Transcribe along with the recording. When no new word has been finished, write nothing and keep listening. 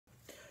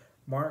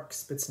Mark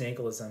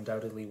Spitznagel is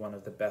undoubtedly one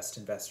of the best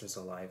investors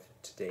alive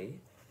today.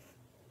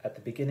 At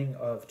the beginning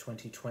of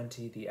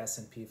 2020, the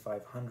S&P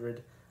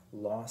 500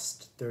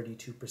 lost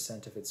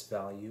 32% of its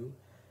value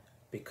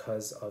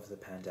because of the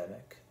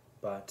pandemic,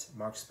 but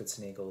Mark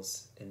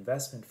Spitznagel's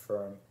investment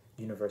firm,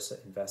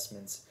 Universa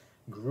Investments,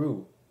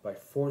 grew by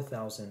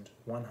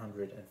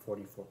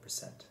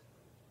 4,144%.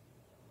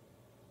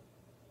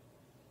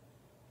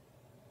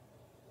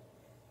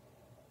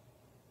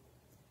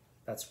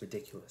 That's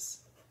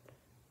ridiculous.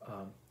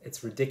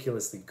 It's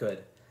ridiculously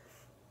good.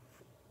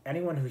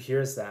 Anyone who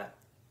hears that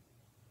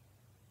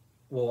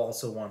will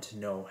also want to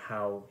know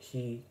how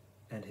he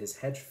and his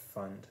hedge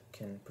fund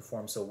can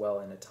perform so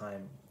well in a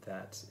time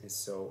that is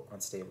so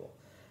unstable.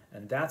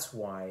 And that's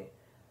why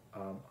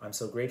I'm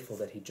so grateful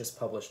that he just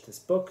published this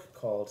book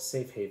called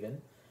Safe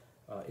Haven,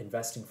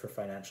 Investing for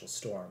Financial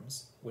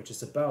Storms, which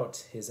is about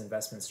his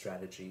investment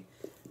strategy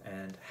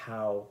and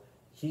how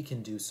he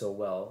can do so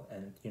well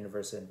and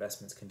Universa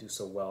Investments can do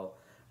so well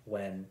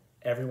when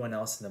everyone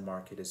else in the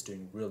market is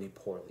doing really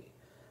poorly.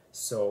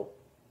 So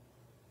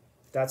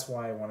that's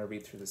why I want to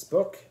read through this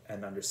book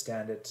and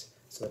understand it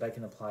so that I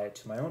can apply it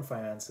to my own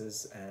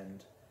finances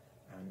and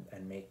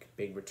make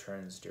big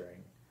returns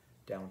during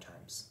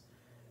downtimes.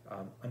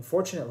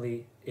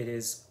 Unfortunately, it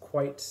is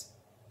quite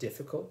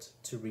difficult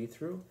to read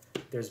through.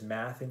 There's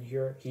math in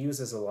here. He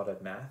uses a lot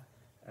of math,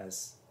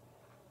 as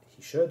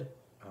he should,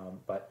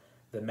 but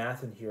the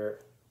math in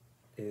here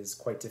is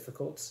quite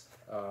difficult.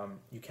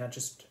 You can't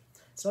just,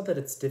 it's not that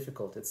it's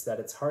difficult, it's that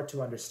it's hard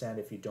to understand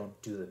if you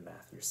don't do the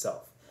math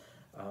yourself.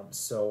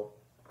 So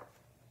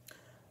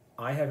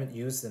I haven't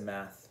used the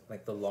math,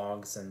 like the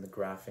logs and the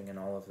graphing and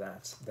all of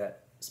that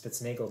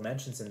Spitznagel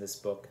mentions in this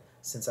book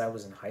since I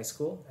was in high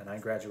school, and I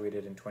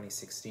graduated in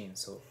 2016,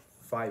 so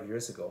 5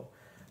 years ago.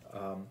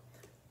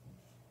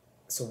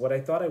 So what I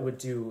thought I would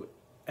do,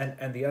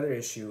 and the other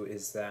issue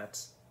is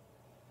that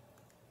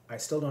I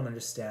still don't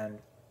understand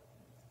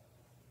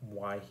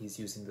why he's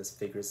using the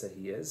figures that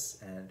he is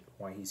and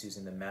why he's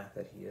using the math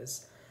that he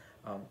is.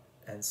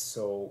 And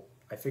so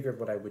I figured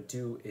what I would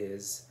do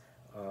is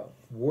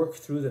work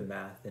through the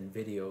math in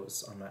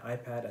videos on my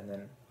iPad and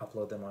then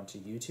upload them onto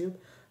YouTube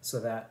so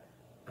that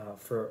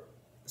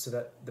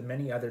the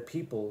many other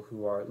people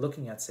who are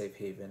looking at Safe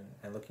Haven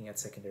and looking at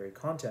secondary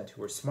content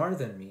who are smarter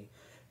than me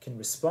can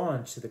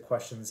respond to the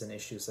questions and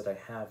issues that I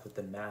have with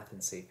the math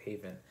in Safe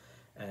Haven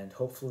and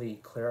hopefully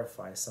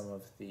clarify some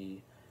of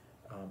the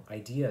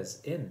ideas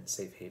in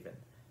Safe Haven.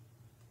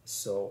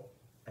 So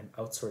I'm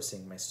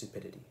outsourcing my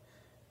stupidity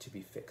to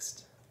be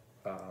fixed.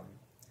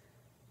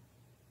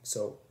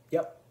 So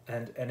yep,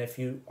 and if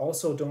you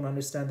also don't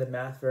understand the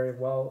math very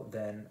well,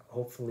 then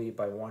hopefully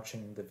by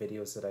watching the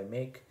videos that I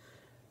make,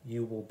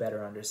 you will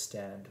better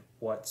understand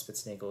what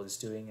Spitznagel is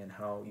doing and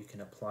how you can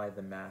apply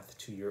the math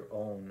to your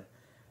own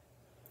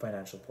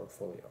financial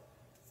portfolio.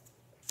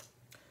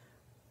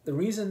 The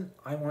reason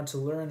I want to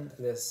learn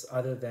this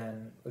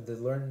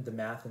learn the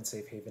math in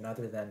Safe Haven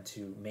other than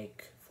to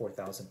make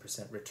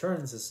 4,000%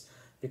 returns is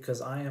because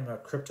I am a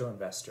crypto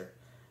investor.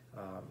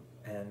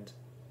 And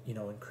you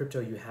know, in crypto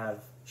you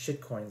have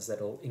shitcoins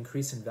that'll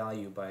increase in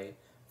value by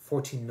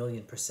 14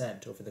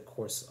 million% over the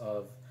course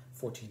of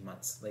 14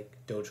 months, like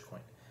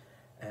Dogecoin.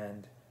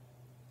 And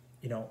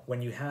you know,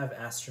 when you have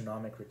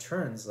astronomical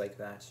returns like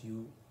that,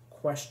 you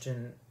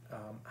question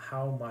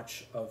how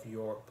much of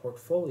your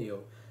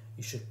portfolio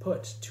you should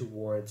put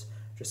towards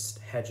just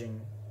hedging,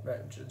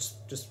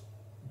 just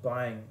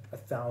buying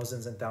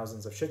thousands and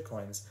thousands of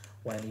shitcoins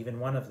when even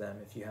one of them,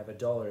 if you have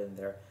 $1 in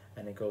there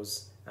and it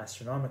goes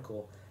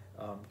astronomical,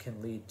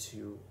 can lead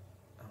to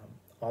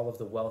all of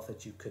the wealth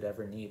that you could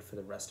ever need for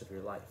the rest of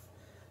your life.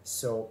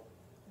 So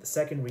the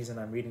second reason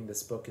I'm reading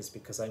this book is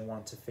because I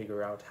want to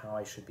figure out how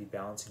I should be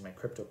balancing my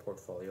crypto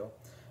portfolio.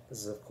 This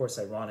is of course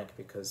ironic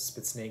because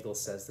Spitznagel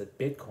says that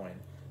Bitcoin,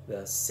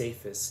 the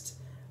safest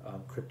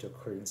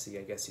cryptocurrency,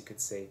 I guess you could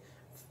say,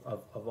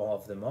 of all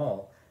of them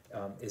all,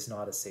 is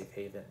not a safe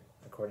haven,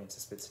 according to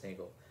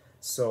Spitznagel.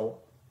 So,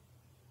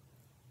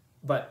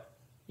 but,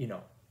 you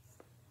know,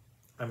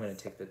 I'm going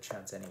to take the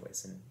chance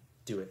anyways and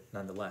do it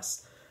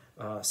nonetheless.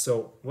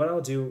 So what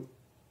I'll do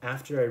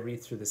after I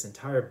read through this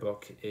entire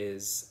book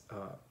is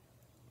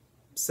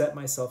set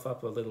myself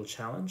up a little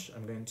challenge.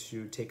 I'm going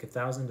to take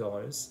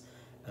 $1,000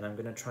 and I'm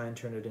going to try and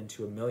turn it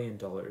into $1 million.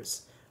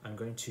 I'm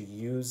going to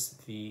use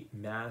the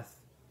math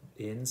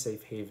in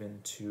Safe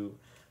Haven to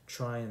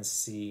try and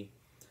see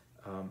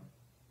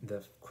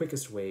the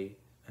quickest way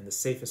and the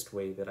safest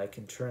way that I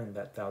can turn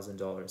that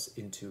 $1,000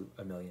 into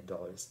 $1 million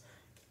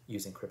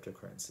using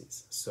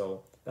cryptocurrencies.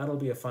 So that'll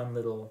be a fun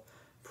little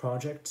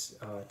project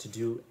to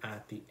do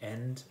at the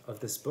end of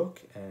this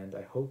book, and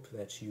I hope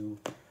that you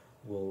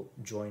will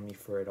join me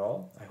for it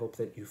all. I hope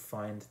that you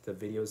find the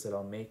videos that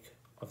I'll make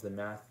of the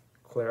math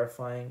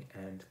clarifying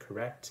and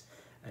correct,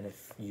 and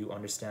if you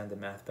understand the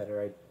math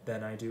better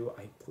than I do,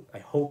 I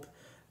hope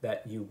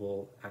that you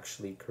will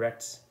actually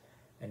correct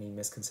any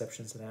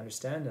misconceptions that I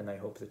understand, and I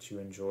hope that you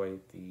enjoy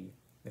the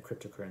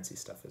cryptocurrency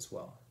stuff as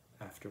well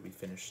after we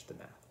finish the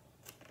math.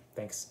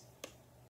 Thanks.